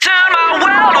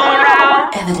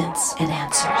evidence and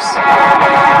answers.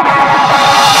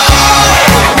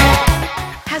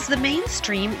 Has the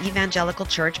mainstream evangelical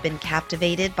church been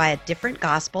captivated by a different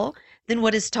gospel than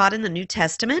what is taught in the New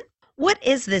Testament? What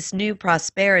is this new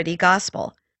prosperity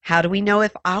gospel? How do we know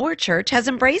if our church has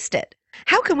embraced it?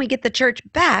 How can we get the church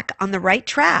back on the right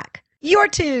track? You're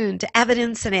tuned to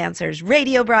Evidence and Answers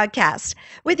radio broadcast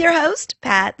with your host,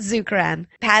 Pat Zukeran.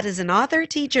 Pat is an author,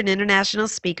 teacher, and international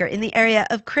speaker in the area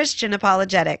of Christian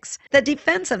apologetics, the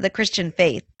defense of the Christian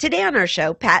faith. Today on our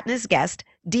show, Pat and his guest,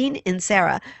 Dean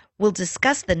Inserra, will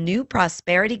discuss the new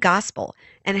prosperity gospel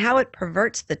and how it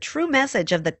perverts the true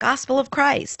message of the gospel of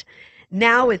Christ.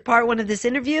 Now, with part one of this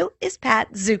interview, is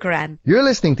Pat Zukeran. You're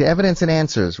listening to Evidence and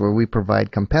Answers, where we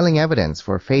provide compelling evidence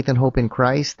for faith and hope in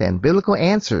Christ and biblical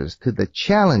answers to the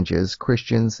challenges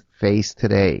Christians face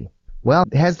today. Well,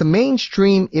 has the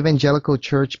mainstream evangelical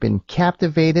church been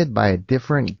captivated by a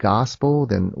different gospel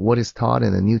than what is taught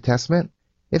in the New Testament?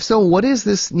 If so, what is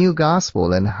this new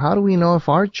gospel, and how do we know if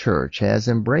our church has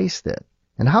embraced it?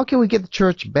 And how can we get the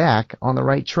church back on the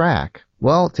right track?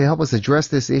 Well, to help us address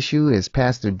this issue is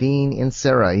Pastor Dean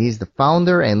Inserra. He's the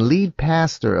founder and lead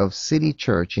pastor of City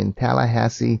Church in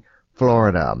Tallahassee,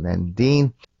 Florida. And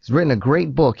Dean has written a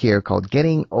great book here called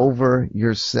Getting Over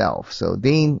Yourself. So,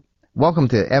 Dean, welcome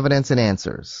to Evidence and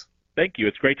Answers. Thank you.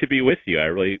 It's great to be with you. I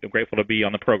really am grateful to be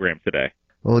on the program today.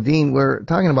 Well, Dean, we're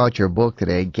talking about your book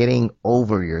today, Getting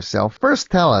Over Yourself.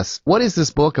 First, tell us, what is this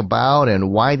book about,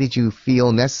 and why did you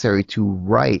feel necessary to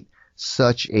write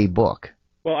such a book?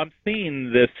 Well, I'm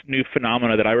seeing this new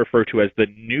phenomena that I refer to as the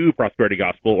new prosperity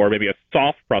gospel, or maybe a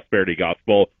soft prosperity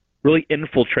gospel, really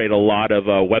infiltrate a lot of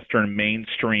Western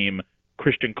mainstream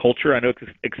Christian culture. I know it's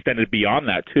extended beyond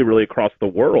that, too, really across the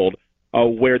world,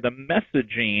 where the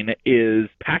messaging is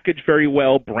packaged very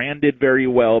well, branded very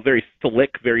well, very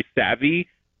slick, very savvy,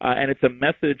 and it's a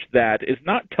message that is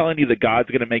not telling you that God's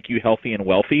going to make you healthy and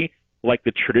wealthy like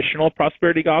the traditional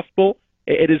prosperity gospel.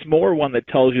 It is more one that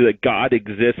tells you that God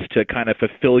exists to kind of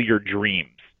fulfill your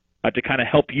dreams, to kind of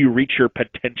help you reach your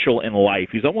potential in life.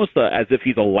 He's almost as if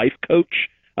he's a life coach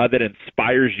that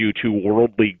inspires you to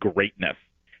worldly greatness.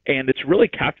 And it's really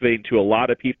captivating to a lot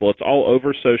of people. It's all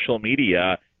over social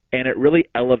media, and it really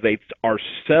elevates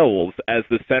ourselves as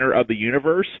the center of the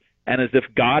universe and as if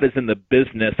God is in the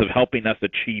business of helping us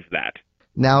achieve that.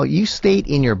 Now, you state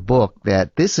in your book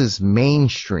that this is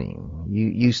mainstream.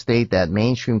 You state that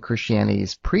mainstream Christianity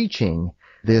is preaching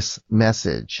this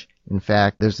message. In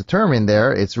fact, there's a term in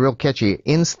there, it's real catchy,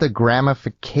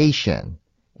 Instagramification.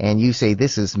 And you say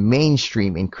this is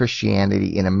mainstream in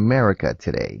Christianity in America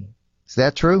today. Is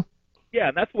that true? Yeah,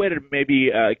 and that's the way that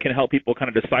maybe can help people kind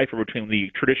of decipher between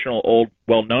the traditional, old,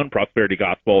 well-known prosperity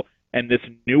gospel and this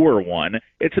newer one.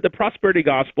 It's the prosperity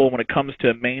gospel when it comes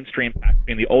to mainstream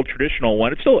packaging, the old traditional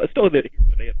one. It's still that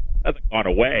it hasn't gone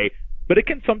away, but it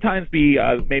can sometimes be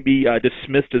maybe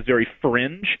dismissed as very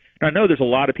fringe. And I know there's a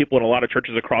lot of people in a lot of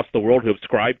churches across the world who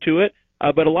subscribe to it,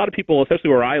 but a lot of people, especially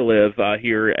where I live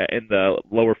here in the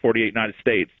lower 48 United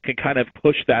States, can kind of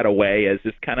push that away as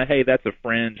just kind of, hey, that's a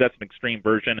fringe, that's an extreme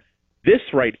version. This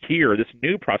right here, this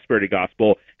new prosperity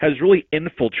gospel, has really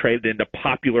infiltrated into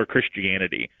popular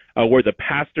Christianity, where the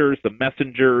pastors, the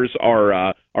messengers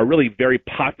are really very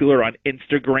popular on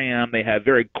Instagram. They have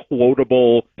very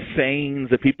quotable sayings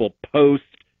that people post,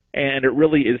 and it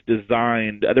really is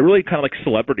designed, they're really kind of like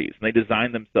celebrities, and they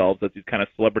design themselves as these kind of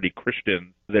celebrity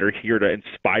Christians that are here to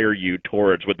inspire you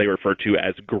towards what they refer to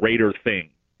as greater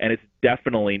things. And it's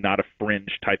definitely not a fringe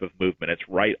type of movement. It's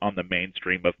right on the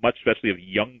mainstream of much, especially of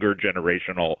younger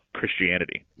generational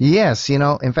Christianity. Yes,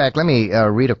 in fact, let me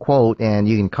read a quote, and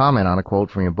you can comment on a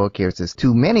quote from your book here. It says,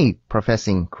 to many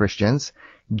professing Christians,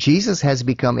 Jesus has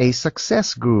become a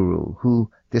success guru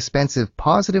who dispenses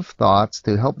positive thoughts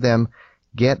to help them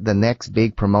get the next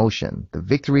big promotion. The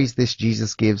victories this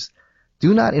Jesus gives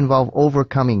do not involve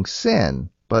overcoming sin,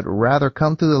 but rather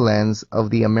come through the lens of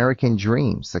the American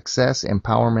dream, success,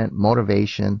 empowerment,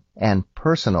 motivation, and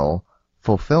personal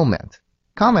fulfillment.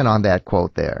 Comment on that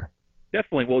quote there.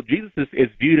 Definitely. Well, Jesus is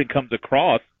viewed and comes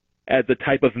across as a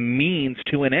type of means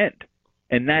to an end.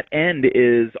 And that end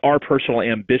is our personal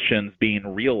ambitions being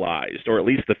realized, or at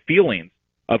least the feelings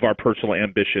of our personal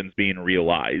ambitions being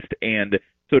realized. And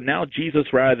so now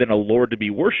Jesus, rather than a Lord to be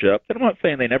worshipped, and I'm not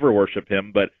saying they never worship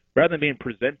him, but rather than being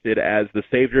presented as the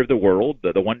Savior of the world,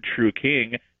 the one true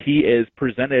King, he is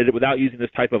presented without using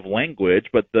this type of language,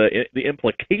 but the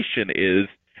implication is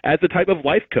as a type of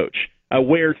life coach,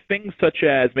 where things such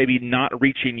as maybe not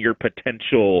reaching your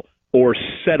potential or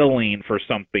settling for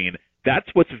something, that's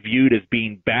what's viewed as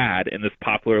being bad in this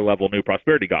popular level new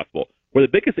prosperity gospel. where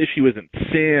the biggest issue isn't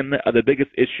sin, the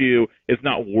biggest issue is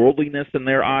not worldliness in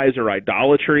their eyes or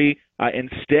idolatry.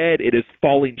 Instead, it is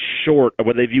falling short of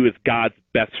what they view as God's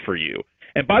best for you.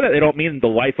 And by that, they don't mean the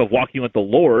life of walking with the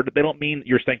Lord. They don't mean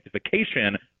your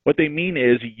sanctification. What they mean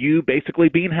is you basically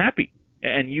being happy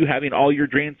and you having all your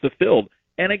dreams fulfilled.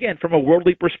 And again, from a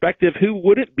worldly perspective, who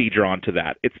wouldn't be drawn to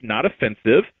that? It's not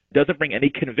offensive, doesn't bring any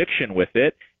conviction with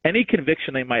it. Any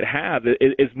conviction they might have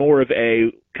is more of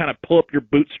a kind of pull up your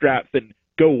bootstraps and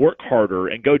go work harder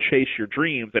and go chase your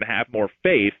dreams and have more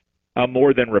faith,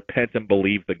 more than repent and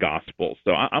believe the gospel.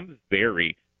 So I'm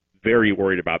very, very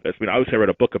worried about this. I mean, obviously I wrote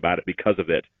a book about it because of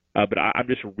it, but I'm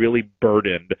just really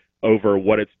burdened over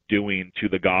what it's doing to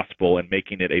the gospel and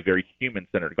making it a very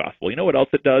human-centered gospel. You know what else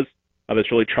it does that's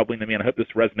really troubling to me, and I hope this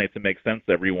resonates and makes sense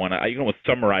to everyone. I can almost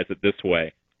summarize it this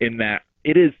way, in that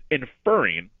it is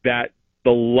inferring that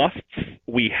the lusts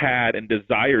we had and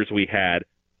desires we had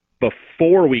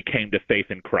before we came to faith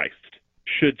in Christ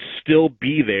should still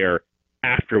be there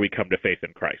after we come to faith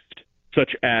in Christ,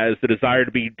 such as the desire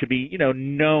to be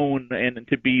known and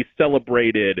to be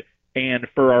celebrated, and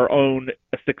for our own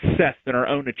success and our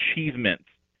own achievements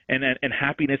and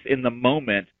happiness in the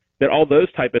moment, that all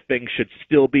those type of things should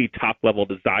still be top-level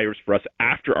desires for us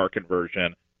after our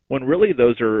conversion, when really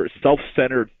those are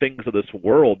self-centered things of this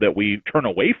world that we turn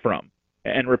away from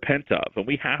and repent of. And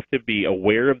we have to be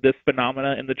aware of this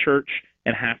phenomena in the church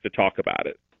and have to talk about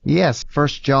it. Yes, 1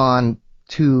 John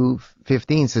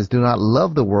 2:15 says, "Do not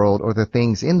love the world or the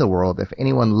things in the world. If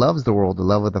anyone loves the world, the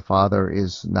love of the Father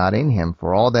is not in him.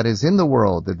 For all that is in the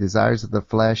world, the desires of the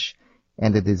flesh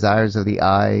and the desires of the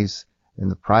eyes and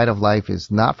the pride of life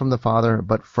is not from the Father,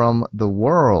 but from the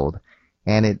world."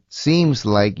 And it seems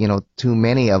like, too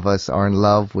many of us are in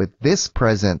love with this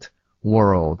present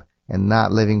world and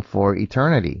not living for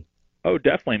eternity. Oh,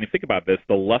 definitely. I mean, think about this.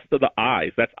 The lust of the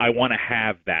eyes, that's I want to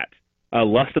have that.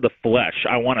 Lust of the flesh,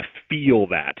 I want to feel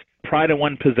that. Pride in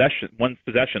one's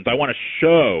possessions, I want to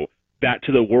show that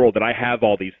to the world, that I have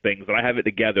all these things, that I have it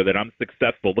together, that I'm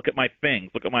successful. Look at my things.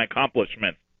 Look at my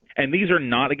accomplishments. And these are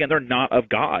not, again, they're not of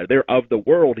God. They're of the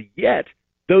world, yet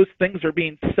those things are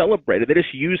being celebrated. They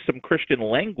just use some Christian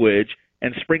language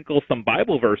and sprinkle some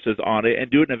Bible verses on it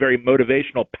and do it in a very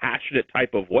motivational, passionate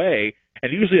type of way,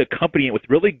 and usually accompany it with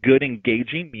really good,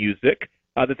 engaging music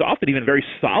that's often even very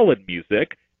solid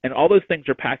music, and all those things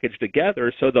are packaged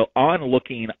together so the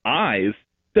onlooking eyes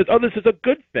says, oh, this is a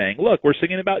good thing. Look, we're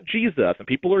singing about Jesus, and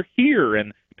people are here,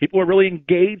 and people are really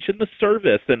engaged in the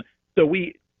service. And so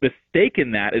we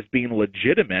mistaken that as being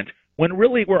legitimate, when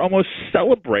really we're almost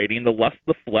celebrating the lust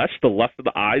of the flesh, the lust of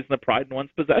the eyes, and the pride in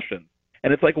one's possessions.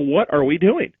 And it's like, what are we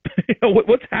doing?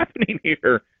 What's happening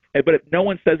here? But no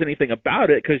one says anything about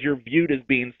it because you're viewed as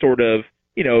being sort of,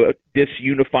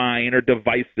 disunifying or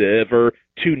divisive or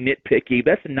too nitpicky.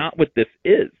 That's not what this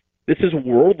is. This is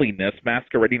worldliness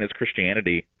masquerading as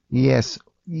Christianity. Yes.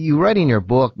 You write in your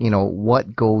book,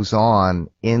 what goes on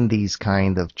in these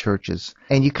kind of churches.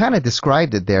 And you kind of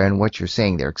described it there in what you're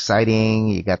saying. They're exciting.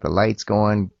 You got the lights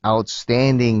going,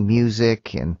 outstanding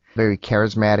music, and very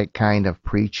charismatic kind of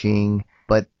preaching.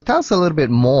 But tell us a little bit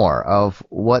more of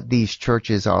what these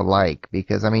churches are like,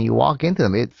 because, you walk into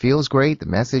them, it feels great, the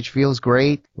message feels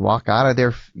great, you walk out of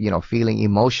there, feeling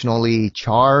emotionally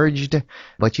charged,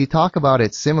 but you talk about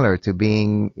it similar to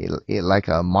being like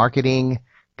a marketing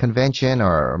convention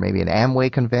or maybe an Amway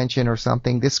convention or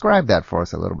something. Describe that for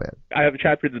us a little bit. I have a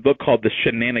chapter in the book called The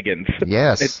Shenanigans.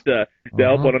 Yes. It's to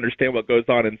help one understand what goes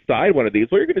on inside one of these.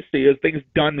 What you're going to see is things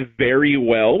done very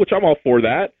well, which I'm all for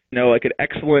that. Like an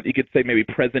excellent, you could say maybe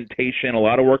presentation, a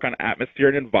lot of work on atmosphere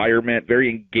and environment, very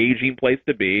engaging place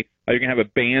to be. You're going to have a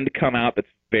band come out that's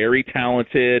very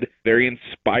talented, very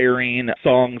inspiring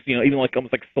songs, even like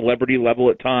almost like celebrity level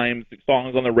at times,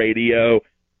 songs on the radio.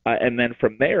 And then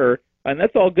from there, and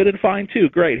that's all good and fine too.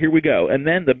 Great, here we go. And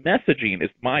then the messaging is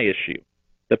my issue.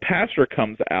 The pastor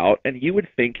comes out, and you would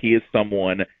think he is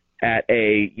someone at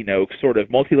a, sort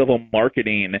of multi-level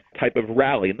marketing type of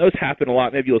rally. And those happen a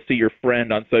lot. Maybe you'll see your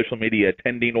friend on social media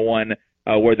attending one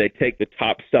where they take the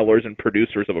top sellers and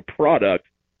producers of a product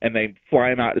and they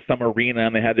fly them out to some arena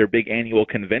and they have their big annual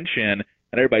convention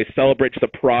and everybody celebrates the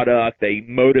product. They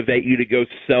motivate you to go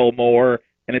sell more.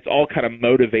 And it's all kind of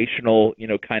motivational,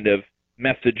 kind of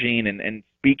messaging and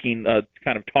speaking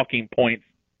kind of talking points.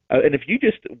 And if you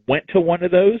just went to one of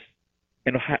those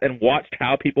and watched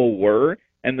how people were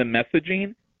and the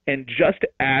messaging and just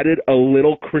added a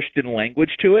little Christian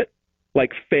language to it,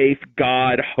 like faith,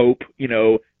 God, hope,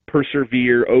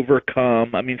 persevere,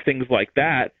 overcome, things like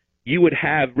that, you would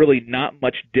have really not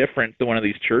much difference in one of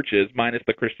these churches, minus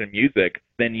the Christian music,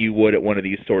 than you would at one of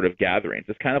these sort of gatherings.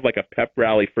 It's kind of like a pep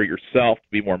rally for yourself to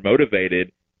be more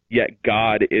motivated, yet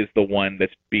God is the one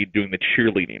that's doing the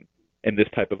cheerleading in this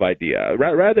type of idea.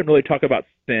 Rather than really talk about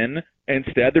sin,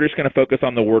 instead they're just going to focus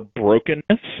on the word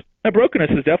brokenness. Now,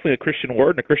 brokenness is definitely a Christian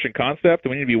word and a Christian concept,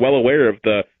 and we need to be well aware of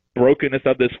the brokenness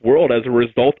of this world as a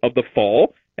result of the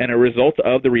fall and a result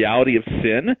of the reality of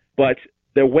sin, but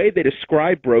the way they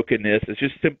describe brokenness is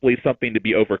just simply something to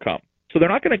be overcome. So they're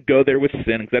not going to go there with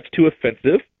sin because that's too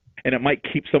offensive, and it might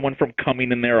keep someone from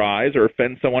coming in their eyes or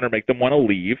offend someone or make them want to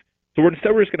leave. So we're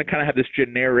just going to kind of have this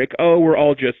generic, oh, we're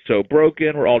all just so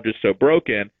broken, we're all just so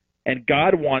broken, and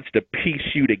God wants to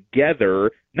piece you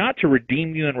together, not to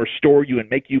redeem you and restore you and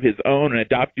make you his own and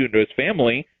adopt you into his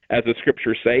family, as the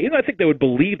scriptures say. And I think they would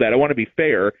believe that. I want to be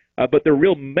fair. But the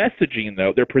real messaging,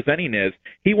 though, they're presenting is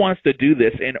he wants to do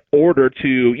this in order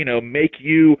to, make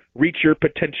you reach your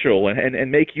potential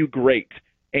and make you great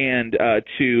and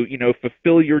to,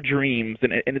 fulfill your dreams.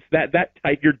 And it's that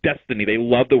type, your destiny. They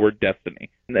love the word destiny.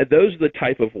 And those are the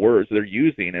type of words they're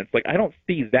using. And it's like, I don't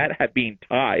see that being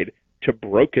tied to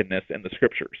brokenness in the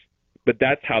scriptures. But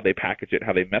that's how they package it,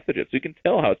 how they message it. So you can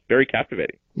tell how it's very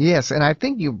captivating. Yes, and I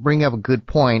think you bring up a good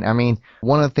point. I mean,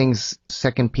 one of the things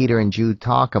 2 Peter and Jude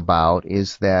talk about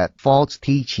is that false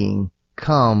teaching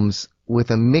comes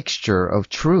with a mixture of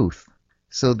truth.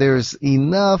 So there's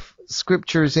enough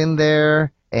scriptures in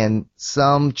there and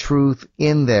some truth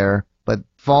in there, but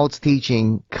false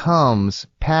teaching comes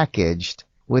packaged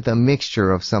with a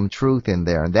mixture of some truth in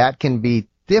there. And that can be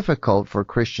difficult for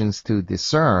Christians to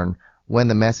discern when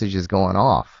the message is going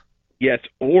off. Yes,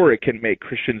 or it can make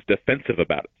Christians defensive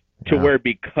about it, to where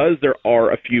because there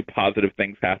are a few positive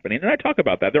things happening, and I talk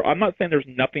about that. I'm not saying there's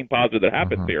nothing positive that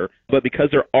happens here, but because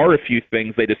there are a few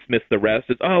things, they dismiss the rest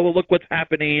as, oh, well, look what's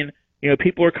happening.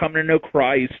 People are coming to know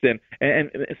Christ, and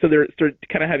so they're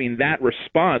kind of having that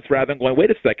response rather than going, wait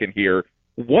a second here,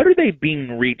 what are they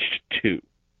being reached to?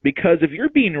 Because if you're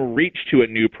being reached to a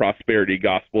new prosperity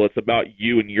gospel, it's about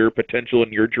you and your potential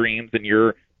and your dreams and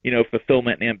your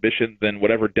fulfillment and ambitions and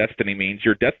whatever destiny means,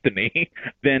 your destiny,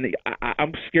 then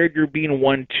I'm scared you're being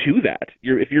won to that.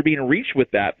 If you're being reached with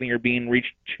that, then you're being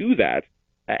reached to that.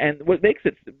 And what makes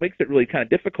it really kind of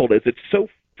difficult is it's so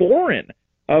foreign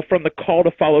from the call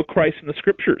to follow Christ in the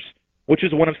scriptures, which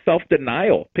is one of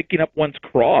self-denial, picking up one's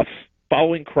cross,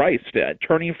 following Christ,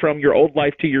 turning from your old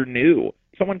life to your new.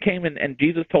 Someone came and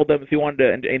Jesus told them if he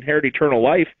wanted to inherit eternal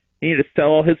life, he needed to sell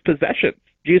all his possessions.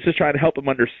 Jesus is trying to help him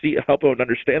understand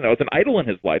that was an idol in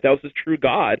his life. That was his true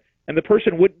God, and the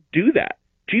person wouldn't do that.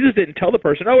 Jesus didn't tell the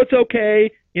person, oh, it's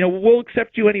okay, we'll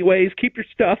accept you anyways, keep your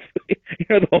stuff.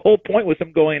 The whole point was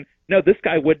him going, no, this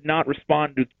guy would not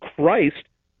respond to Christ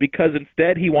because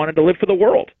instead he wanted to live for the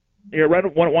world.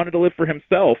 Wanted to live for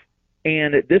himself.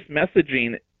 And this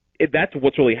messaging, that's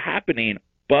what's really happening,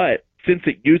 but since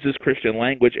it uses Christian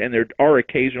language and there are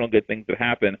occasional good things that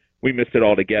happen, we miss it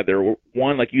all together.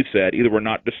 One, like you said, either we're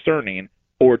not discerning,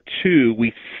 or two,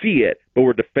 we see it, but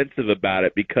we're defensive about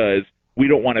it because we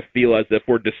don't want to feel as if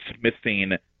we're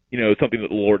dismissing, something that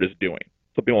the Lord is doing,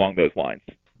 something along those lines.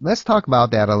 Let's talk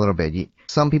about that a little bit.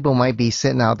 Some people might be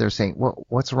sitting out there saying, well,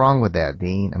 what's wrong with that,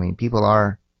 Dean? I mean, people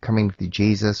are coming to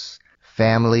Jesus,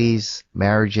 families,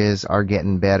 marriages are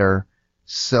getting better,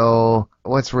 so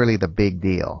what's really the big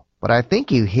deal? But I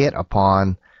think you hit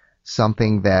upon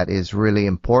something that is really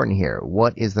important here.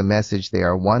 What is the message they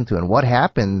are won to? And what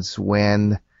happens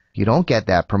when you don't get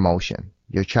that promotion?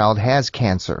 Your child has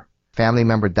cancer. Family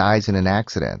member dies in an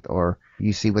accident. Or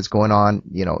you see what's going on,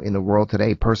 in the world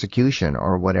today, persecution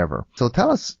or whatever. So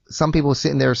tell us, some people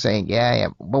sitting there saying, yeah,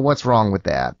 but what's wrong with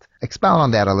that? Expound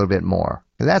on that a little bit more.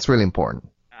 That's really important.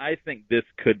 I think this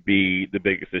could be the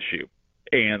biggest issue,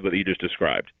 and what you just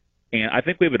described. And I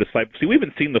think we have a disciple. See, we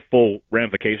haven't seen the full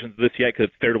ramifications of this yet because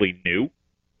it's fairly new.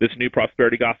 This new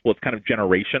prosperity gospel, it's kind of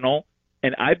generational.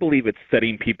 And I believe it's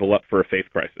setting people up for a faith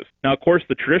crisis. Now, of course,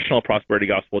 the traditional prosperity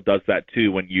gospel does that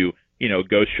too when you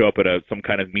go show up at some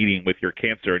kind of meeting with your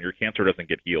cancer and your cancer doesn't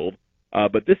get healed.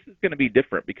 But this is going to be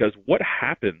different because what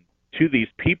happens to these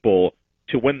people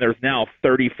to when they're now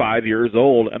 35 years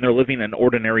old and they're living an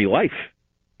ordinary life?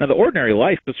 Now, the ordinary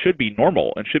life, this should be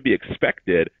normal and should be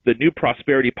expected. The new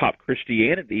prosperity pop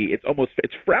Christianity,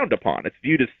 it's frowned upon. It's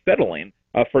viewed as settling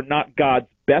for not God's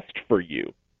best for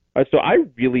you. So I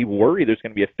really worry there's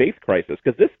going to be a faith crisis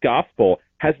because this gospel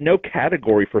has no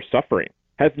category for suffering,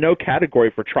 has no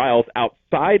category for trials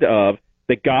outside of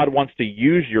that God wants to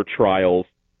use your trials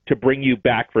to bring you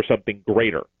back for something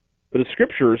greater. But the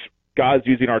scriptures, God's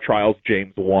using our trials,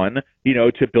 James 1,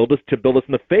 to build us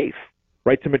in the faith.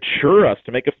 Right, to mature us,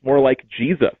 to make us more like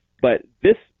Jesus. But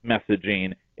this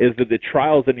messaging is that the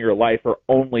trials in your life are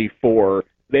only for,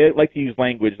 they like to use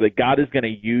language that God is going to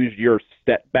use your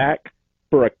setback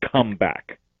for a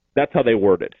comeback. That's how they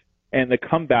word it. And the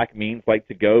comeback means like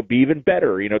to go be even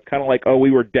better. It's kind of like, oh,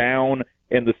 we were down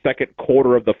in the second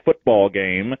quarter of the football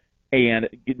game, and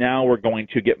now we're going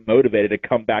to get motivated to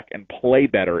come back and play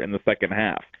better in the second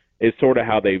half, is sort of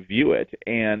how they view it.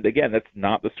 And again, that's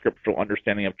not the scriptural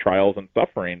understanding of trials and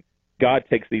suffering. God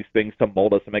takes these things to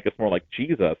mold us and make us more like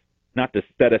Jesus, not to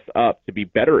set us up to be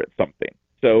better at something.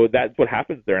 So that's what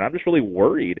happens there. And I'm just really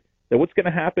worried that what's going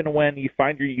to happen when you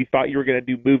find you thought you were going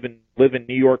to live in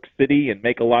New York City and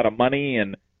make a lot of money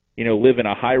and live in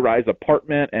a high-rise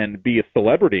apartment and be a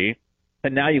celebrity,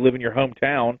 and now you live in your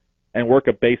hometown and work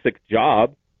a basic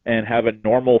job and have a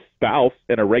normal spouse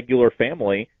and a regular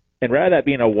family. And rather than that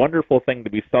being a wonderful thing to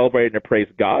be celebrated and to praise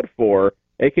God for,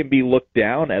 it can be looked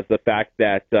down as the fact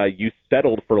that you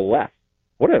settled for less.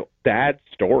 What a bad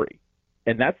story.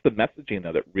 And that's the messaging,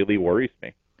 though, that really worries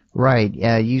me. Right.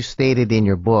 You stated in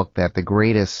your book that the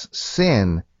greatest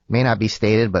sin, may not be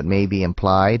stated but may be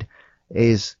implied,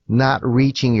 is not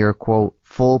reaching your, quote,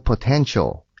 full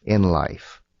potential in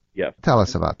life. Yes. Tell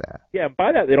us about that. Yeah,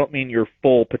 by that they don't mean your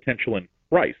full potential in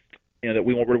Christ. That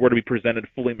we're to be presented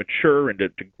fully mature and to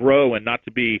grow and not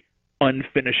to be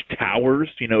unfinished towers,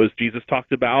 as Jesus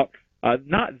talked about.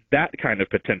 Not that kind of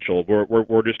potential.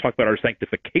 We're just talking about our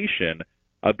sanctification,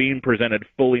 being presented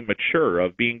fully mature,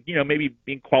 of being, maybe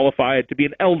being qualified to be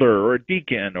an elder or a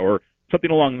deacon or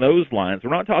something along those lines.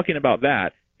 We're not talking about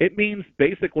that. It means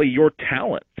basically your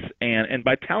talents, and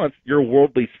by talents, your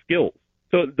worldly skills.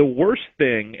 So the worst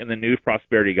thing in the new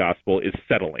prosperity gospel is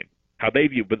settling. How they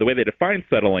view, but the way they define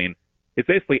settling, it's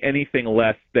basically anything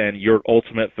less than your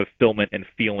ultimate fulfillment and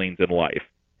feelings in life.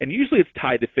 And usually it's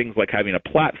tied to things like having a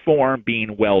platform,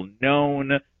 being well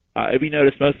known. If you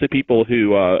notice, most of the people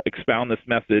who expound this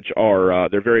message are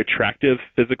they're very attractive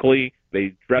physically.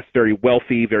 They dress very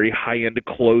wealthy, very high-end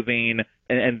clothing,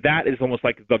 and that is almost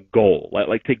like the goal,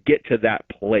 like to get to that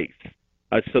place.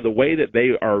 So the way that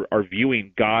they are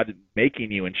viewing God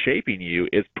making you and shaping you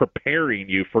is preparing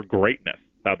you for greatness,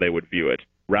 how they would view it,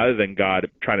 rather than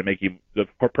God trying to make you, the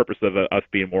purpose of us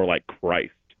being more like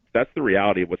Christ. That's the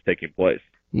reality of what's taking place.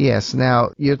 Yes. Now,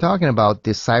 you're talking about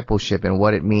discipleship and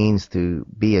what it means to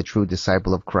be a true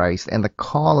disciple of Christ and the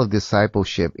call of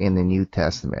discipleship in the New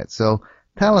Testament. So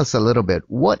tell us a little bit,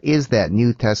 what is that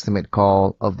New Testament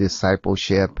call of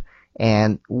discipleship,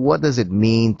 and what does it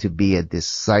mean to be a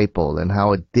disciple, and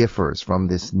how it differs from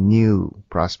this new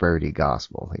prosperity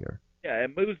gospel here? Yeah,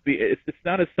 it moves it's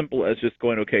not as simple as just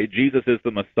going, okay, Jesus is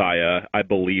the Messiah. I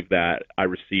believe that. I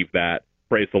receive that.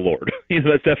 Praise the Lord.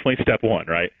 That's definitely step one,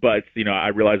 right? But, I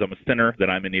realize I'm a sinner, that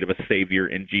I'm in need of a Savior,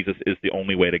 and Jesus is the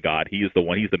only way to God. He is the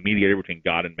one. He's the mediator between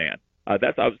God and man.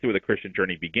 That's obviously where the Christian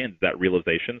journey begins, that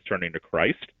realization, turning to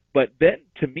Christ. But then,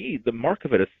 to me, the mark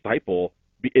of a disciple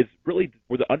is really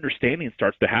where the understanding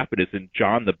starts to happen is in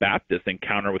John the Baptist's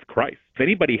encounter with Christ. If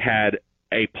anybody had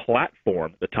a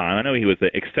platform at the time, I know he was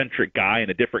an eccentric guy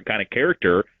and a different kind of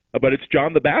character, but it's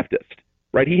John the Baptist.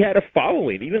 Right, he had a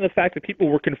following. Even the fact that people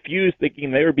were confused,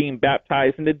 thinking they were being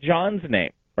baptized into John's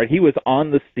name. Right, he was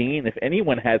on the scene. If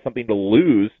anyone had something to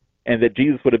lose, and that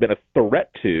Jesus would have been a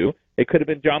threat to, it could have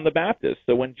been John the Baptist.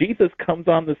 So when Jesus comes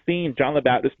on the scene, John the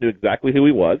Baptist knew exactly who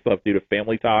he was, both due to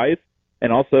family ties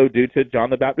and also due to John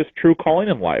the Baptist's true calling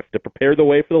in life, to prepare the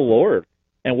way for the Lord.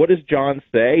 And what does John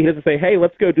say? He doesn't say, "Hey,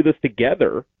 let's go do this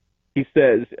together." He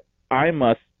says, "I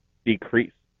must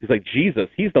decrease." He's like, Jesus,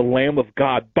 he's the Lamb of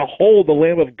God. Behold, the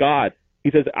Lamb of God. He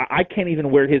says, I can't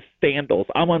even wear his sandals.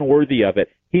 I'm unworthy of it.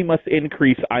 He must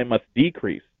increase. I must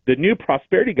decrease. The new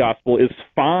prosperity gospel is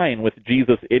fine with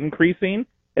Jesus increasing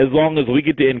as long as we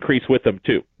get to increase with him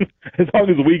too. As long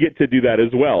as we get to do that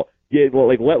as well. Yeah, well,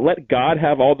 like let God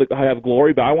have have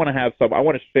glory, but I want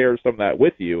to share some of that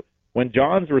with you. When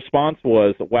John's response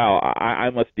was, wow,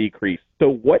 I must decrease. So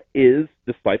what is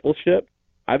discipleship?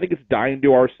 I think it's dying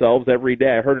to ourselves every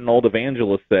day. I heard an old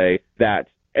evangelist say that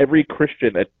every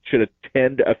Christian should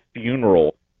attend a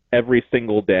funeral every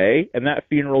single day, and that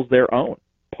funeral's their own.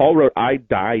 Paul wrote, I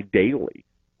die daily.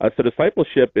 So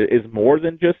discipleship is more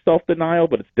than just self-denial,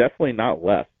 but it's definitely not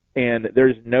less. And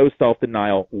there's no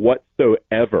self-denial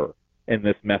whatsoever in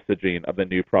this messaging of the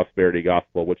new prosperity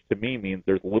gospel, which to me means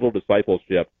there's little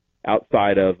discipleship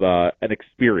outside of an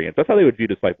experience. That's how they would view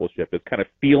discipleship, as kind of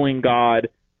feeling God,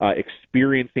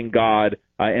 experiencing God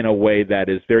in a way that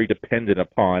is very dependent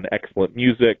upon excellent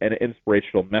music and an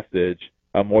inspirational message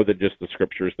more than just the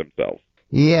scriptures themselves.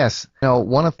 Yes.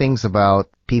 One of the things about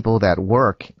people that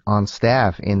work on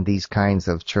staff in these kinds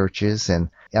of churches, and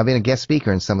I've been a guest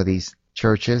speaker in some of these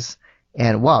churches,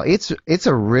 And wow, it's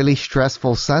a really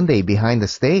stressful Sunday behind the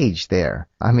stage there.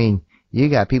 I mean, you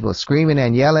got people screaming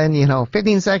and yelling,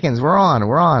 15 seconds, we're on,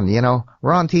 we're on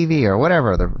TV or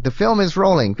whatever. The film is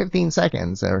rolling, 15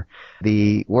 seconds. Or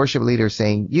the worship leader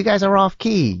saying, you guys are off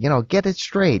key, get it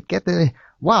straight,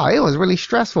 wow, it was really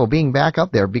stressful being back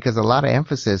up there because a lot of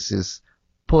emphasis is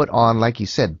put on, like you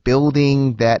said,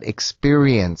 building that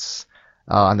experience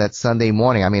on that Sunday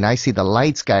morning. I mean, I see the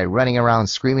lights guy running around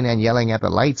screaming and yelling at the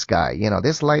lights guy.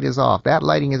 This light is off. That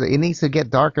lighting it needs to get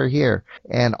darker here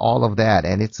and all of that.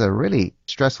 And it's a really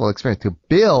stressful experience to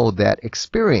build that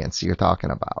experience you're talking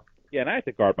about. Yeah, and I have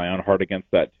to guard my own heart against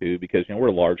that too because, we're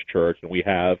a large church and we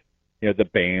have, the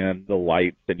band, the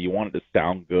lights, and you want it to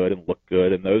sound good and look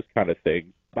good and those kind of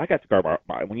things. I got to guard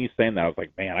my when you saying that, I was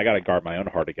like, man, I got to guard my own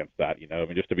heart against that,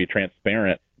 just to be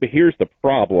transparent. But here's the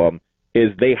problem.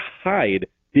 Is they hide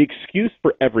the excuse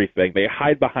for everything. They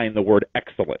hide behind the word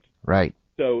excellent. Right.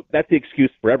 So that's the excuse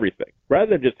for everything.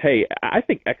 Rather than just, hey, I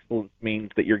think excellence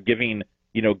means that you're giving,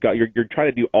 God, you're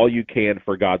trying to do all you can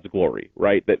for God's glory,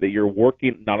 right? That you're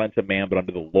working not unto man but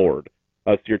unto the Lord.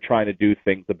 So you're trying to do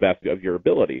things the best of your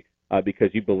ability because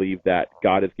you believe that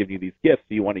God has given you these gifts.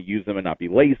 So you want to use them and not be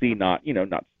lazy, not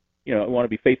want to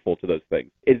be faithful to those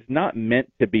things. It's not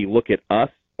meant to be look at us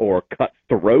or cut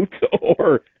throats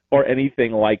or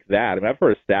anything like that. I mean, I've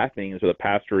heard of staff meetings where the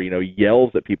pastor,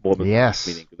 yells at people in the staff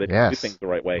meeting because they don't do things the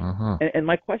right way. And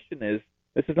my question is,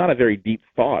 this is not a very deep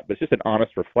thought, but it's just an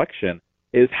honest reflection,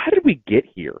 is how did we get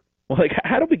here? Well,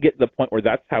 how did we get to the point where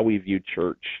that's how we view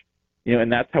church?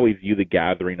 And that's how we view the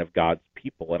gathering of God's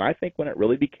people. And I think when it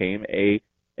really became a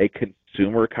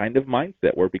consumer kind of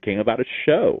mindset, where it became about a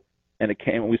show, and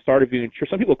we started viewing church.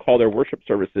 Some people call their worship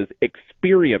services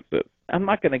experiences. I'm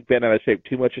not going to get out of shape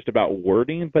too much just about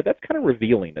wording, but that's kind of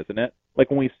revealing, isn't it?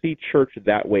 Like when we see church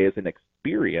that way as an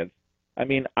experience, I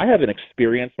mean, I have an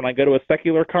experience when I go to a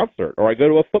secular concert, or I go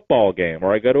to a football game,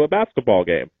 or I go to a basketball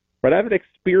game. Right? I have an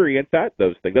experience at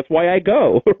those things. That's why I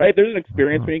go, right? There's an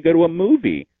experience when you go to a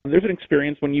movie. There's an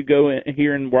experience when you go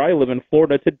here where I live in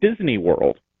Florida to Disney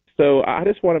World. So I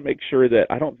just want to make sure that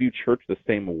I don't view church the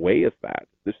same way as that.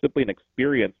 There's simply an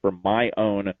experience for my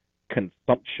own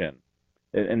consumption.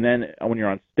 And then when you're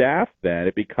on staff, then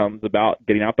it becomes about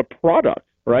getting out the product,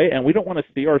 right? And we don't want to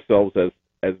see ourselves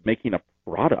as making a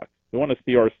product. We want to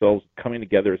see ourselves coming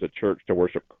together as a church to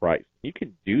worship Christ. You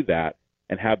can do that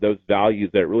and have those values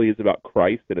that it really is about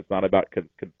Christ and it's not about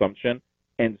consumption,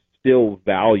 and still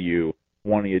value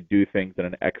wanting to do things in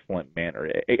an excellent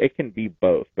manner. It can be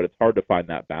both, but it's hard to find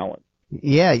that balance.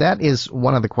 Yeah, that is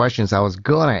one of the questions I was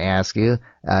going to ask you.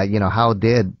 How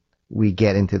did we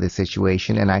get into this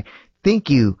situation? And I think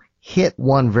you hit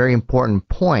one very important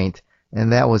point,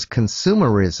 and that was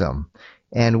consumerism.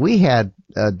 And we had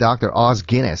Dr. Oz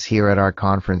Guinness here at our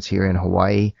conference here in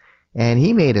Hawaii, and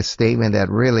he made a statement that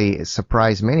really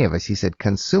surprised many of us. He said,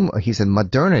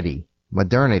 modernity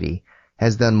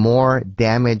has done more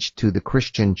damage to the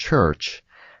Christian church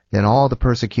than all the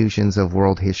persecutions of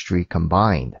world history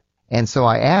combined. And so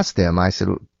I asked him, I said,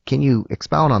 can you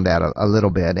expound on that a little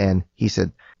bit? And he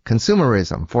said,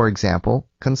 consumerism, for example,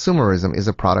 consumerism is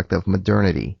a product of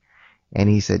modernity. And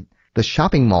he said, the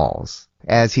shopping malls,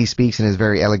 as he speaks in his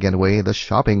very elegant way, the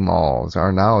shopping malls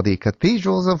are now the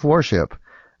cathedrals of worship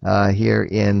here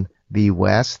in the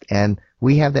West. And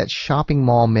we have that shopping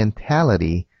mall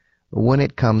mentality when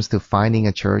it comes to finding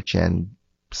a church and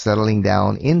settling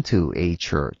down into a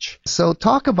church. So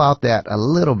talk about that a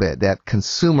little bit, that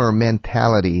consumer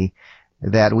mentality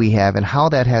that we have and how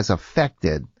that has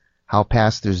affected how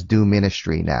pastors do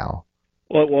ministry now.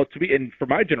 Well, and for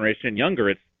my generation and younger,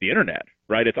 it's the internet,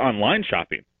 right? It's online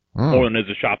shopping more than it's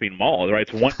a shopping mall, right?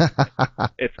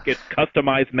 It's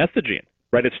customized messaging.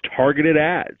 Right, it's targeted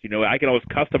ads. I can always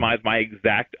customize my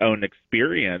exact own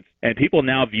experience, and people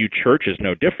now view church as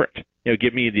no different.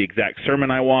 Give me the exact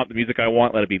sermon I want, the music I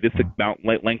want, let it be this amount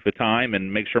length of time,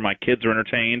 and make sure my kids are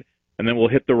entertained, and then we'll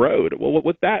hit the road. Well,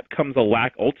 with that comes a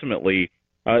lack ultimately.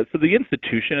 So the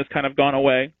institution has kind of gone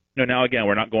away. Now again,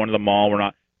 we're not going to the mall.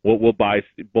 We'll buy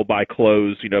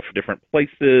clothes, for different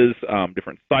places,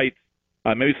 different sites.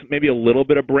 Maybe a little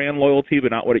bit of brand loyalty,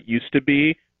 but not what it used to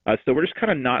be. So we're just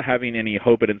kind of not having any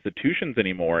hope at institutions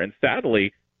anymore. And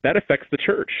sadly, that affects the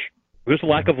church. There's a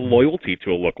lack of loyalty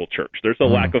to a local church. There's a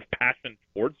lack of passion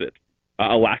towards it,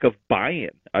 a lack of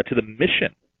buy-in to the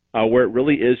mission, where it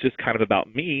really is just kind of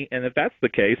about me. And if that's the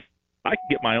case, I can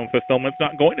get my own fulfillment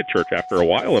not going to church after a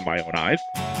while in my own eyes.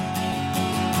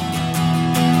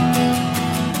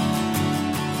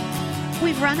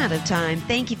 We've run out of time.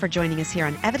 Thank you for joining us here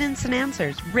on Evidence and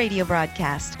Answers radio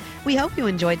broadcast. We hope you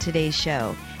enjoyed today's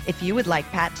show. If you would like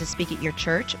Pat to speak at your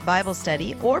church, Bible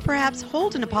study, or perhaps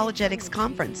hold an apologetics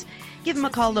conference, give him a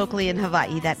call locally in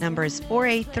Hawaii. That number is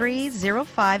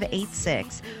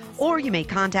 483-0586. Or you may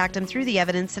contact him through the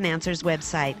Evidence and Answers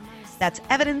website. That's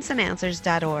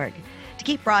evidenceandanswers.org. To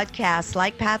keep broadcasts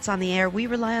like Pat's on the air, we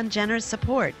rely on generous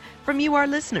support from you, our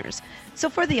listeners.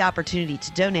 So for the opportunity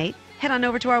to donate, head on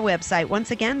over to our website. Once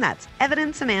again, that's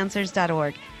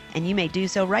evidenceandanswers.org, and you may do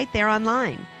so right there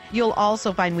online. You'll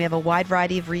also find we have a wide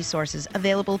variety of resources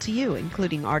available to you,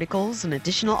 including articles and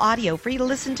additional audio for you to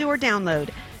listen to or download.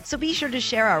 So be sure to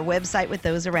share our website with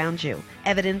those around you.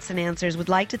 Evidence and Answers would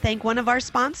like to thank one of our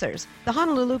sponsors, the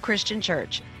Honolulu Christian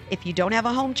Church. If you don't have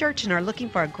a home church and are looking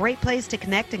for a great place to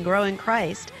connect and grow in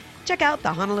Christ, check out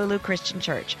the Honolulu Christian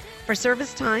Church. For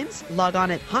service times, log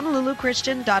on at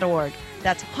honoluluchristian.org.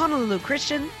 That's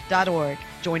honoluluchristian.org.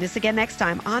 Join us again next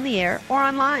time on the air or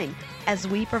online as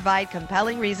we provide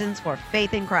compelling reasons for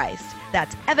faith in Christ.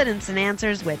 That's Evidence and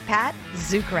Answers with Pat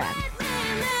Zukeran.